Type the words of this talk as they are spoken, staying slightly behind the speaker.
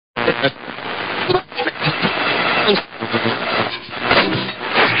Hello,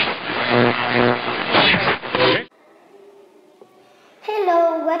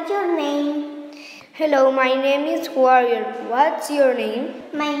 what's your name? Hello, my name is Warrior. What's your name?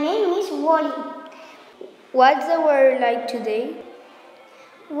 My name is Wally. What's the weather like today?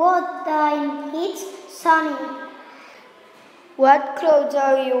 What time? It's sunny. What clothes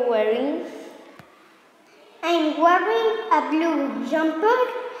are you wearing? I'm wearing a blue jumper,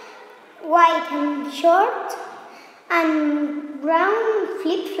 white shirt, and brown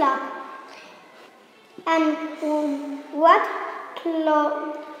flip-flop. And what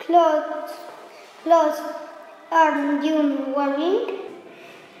clothes are you wearing?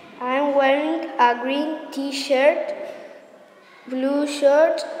 I'm wearing a green t-shirt, blue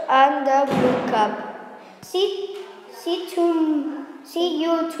shirt, and a blue cap. See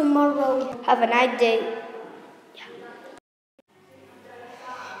you tomorrow. Have a nice day.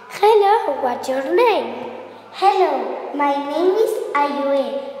 Hello, what's your name? Hello, my name is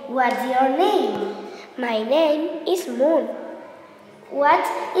Ayue. What's your name? My name is Moon. What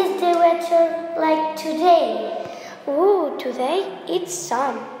is the weather like today? Oh, today it's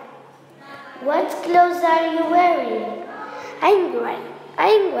sun. What clothes are you wearing?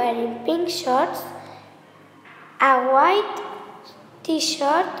 I'm wearing pink shorts, a white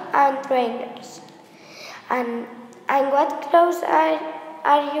t-shirt, and trainers. And what clothes are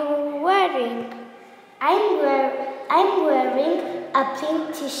you wearing? I'm wearing a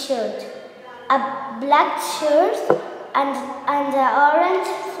pink t-shirt, a black shirt, and orange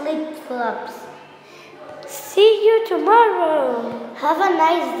flip-flops. See you tomorrow. Have a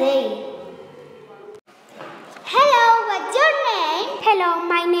nice day. Hello, what's your name? Hello,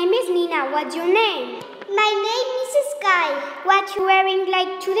 my name is Nina. What's your name? My name is Sky. What you wearing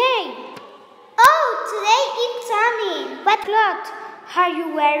like today? Oh, today it's sunny. What clothes are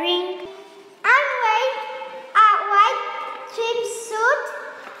you wearing? I'm wearing a white swimsuit,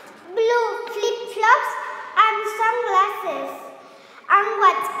 blue flip-flops, and sunglasses. And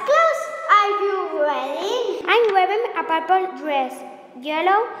what clothes are you wearing? I'm wearing a purple dress,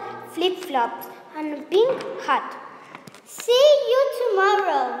 yellow flip-flops, and a pink hat. See you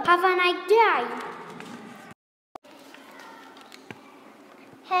tomorrow. Have a nice day.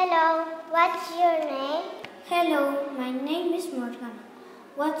 Hello, what's your name? Hello, my name is Morgana.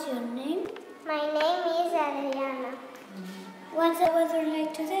 What's your name? My name is Adriana. What's the weather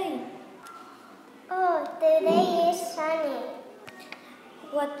like today? Oh, today is sunny.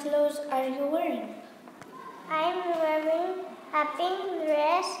 What clothes are you wearing? I'm wearing a pink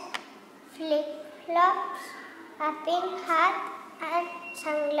dress, flip-flops, a pink hat, and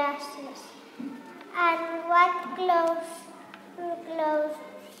sunglasses. And what clothes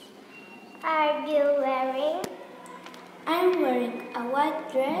are you wearing? I'm wearing a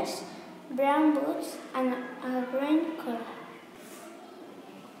white dress, brown boots, and a green collar.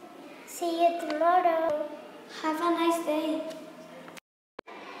 See you tomorrow. Have a nice day.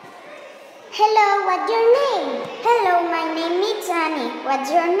 Hello, what's your name? Hello, my name is Annie. What's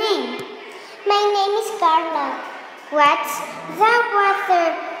your name? My name is Carla. What's the weather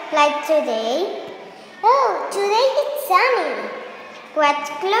like today? Oh, today it's sunny. What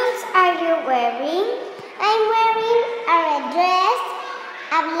clothes are you wearing? I'm wearing a red dress,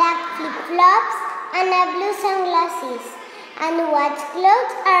 a black flip-flops, and a blue sunglasses. And what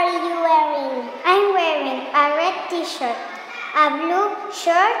clothes are you wearing? I'm wearing a red t-shirt, a blue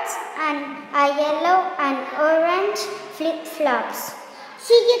shirt, and a yellow and orange flip-flops.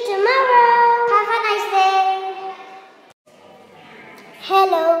 See you tomorrow. Have a nice day.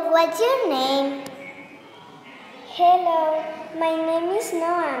 Hello, what's your name? Hello, my name is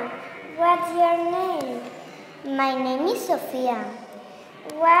Noah. What's your name? My name is Sofia.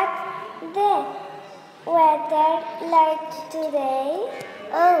 What's the weather like today?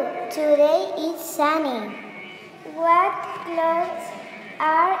 Oh, today it's sunny. What clothes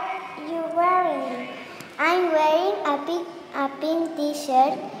are you wearing? I'm wearing a pink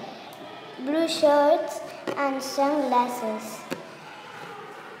t-shirt, blue shorts, and sunglasses.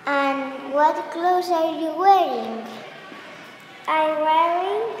 And what clothes are you wearing? I'm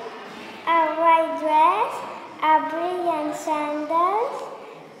wearing a white dress, a brilliant sandals,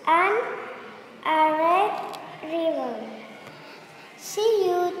 and a red ribbon. See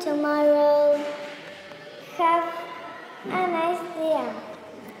you tomorrow. Have a nice day.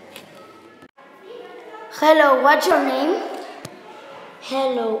 Hello, what's your name?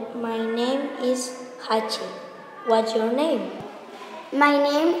 Hello, my name is Hachi. What's your name? My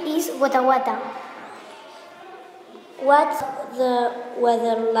name is Wata Wata. What's the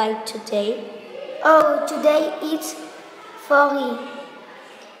weather like today? Oh, today it's foggy.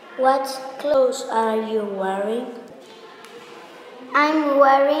 What clothes are you wearing? I'm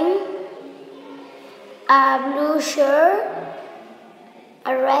wearing a blue shirt,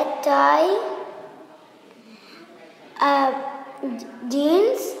 a red tie,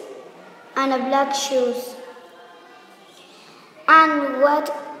 jeans, and a black shoes. And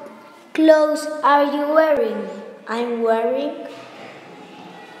what clothes are you wearing? I'm wearing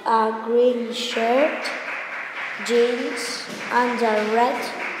a green shirt, jeans, and a red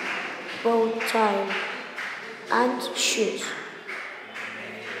bow tie and shoes.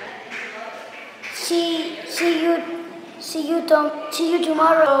 See you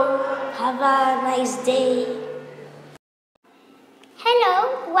tomorrow. Have a nice day.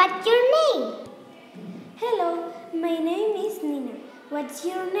 Hello, what's your name? Hello, my name is Nina. What's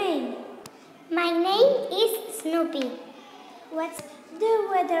your name? My name is Snoopy. What's the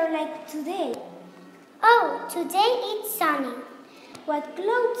weather like today? Oh, today it's sunny. What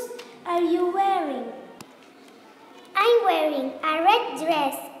clothes are you wearing? I'm wearing a red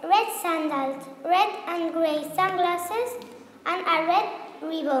dress, red sandals, red and gray sunglasses, and a red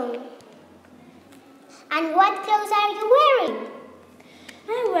ribbon. And what clothes are you wearing?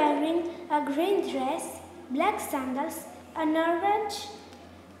 I'm wearing a green dress, black sandals, an orange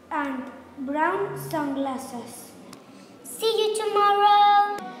and brown sunglasses. See you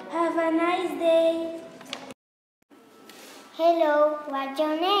tomorrow. Have a nice day. Hello, what's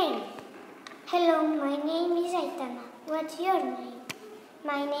your name? Hello, my name is Aitana. What's your name?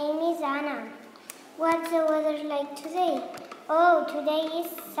 My name is Anna. What's the weather like today? Oh, today is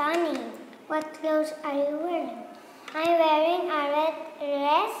sunny. What clothes are you wearing? I'm wearing a red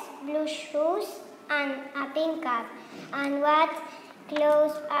dress, blue shoes, and a pink cap. And what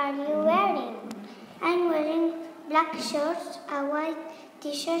clothes are you wearing? I'm wearing black shorts, a white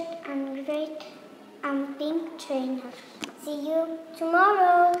t-shirt, and gray and pink trainers. See you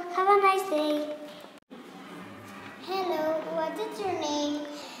tomorrow. Have a nice day. Hello, what is your name?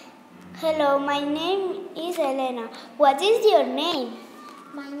 Hello, my name is Elena. What is your name?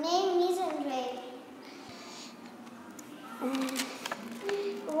 My name is Andre.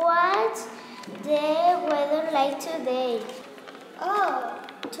 What's the weather like today? Oh,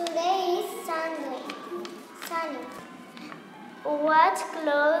 today is sunny. What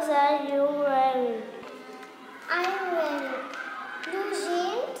clothes are you wearing? I'm wearing blue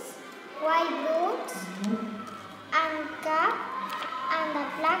jeans, white boots, and cap, and a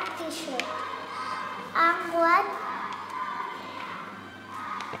black t-shirt. And what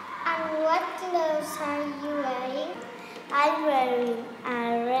clothes are you wearing? I'm wearing a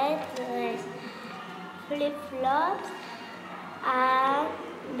red dress, flip-flops, and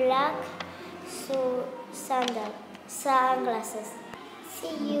black sunglasses.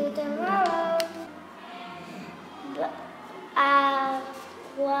 See you tomorrow.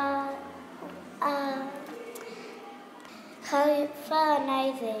 Have a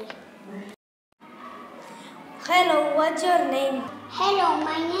nice day. Hello, what's your name? Hello,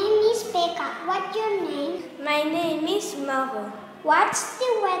 my name is Pekka. What's your name? My name is Mago. What's the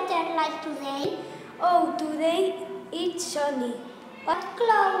weather like today? Oh, today it's sunny. What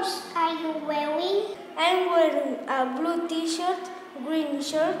clothes are you wearing? I'm wearing a blue t-shirt, green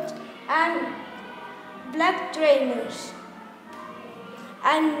shirt, and black trainers.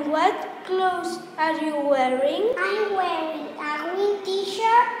 And what clothes are you wearing? I'm wearing a green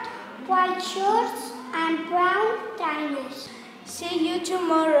t-shirt, white shorts, and brown trainers. See you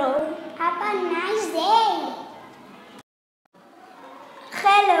tomorrow. Have a nice day.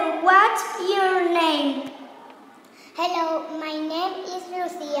 Hello, what's your name? Hello, my name is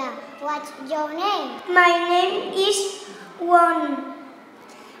Lucia. What's your name? My name is Juan.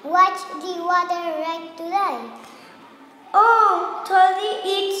 What's the weather like today? Oh, today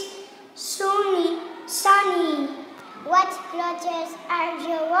it's sunny. What clothes are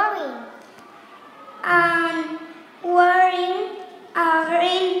you wearing? I'm wearing a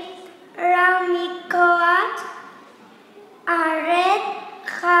green army coat, a red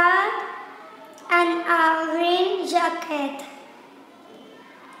hat, and a green jacket.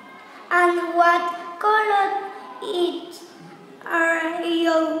 And what color are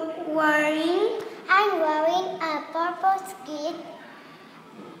you wearing? I'm wearing a purple skirt,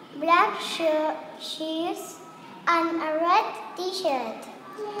 black shoes, and a red t-shirt.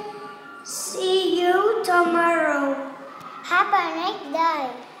 See you tomorrow. Have a nice day.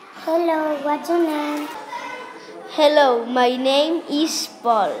 Hello, what's your name? Hello, my name is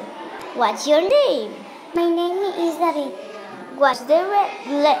Paul. What's your name? My name is David. What's the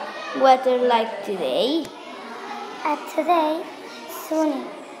weather like today? Today, sunny.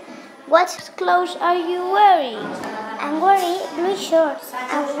 What clothes are you wearing? I'm wearing blue shorts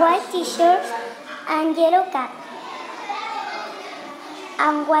and white t-shirt and yellow cap.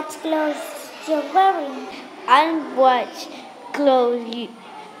 And what clothes you're wearing? I'm wearing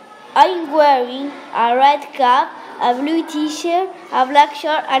a red cap, a blue t-shirt, a black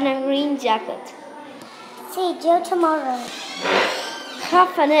shirt, and a green jacket. See you tomorrow.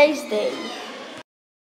 Have a nice day.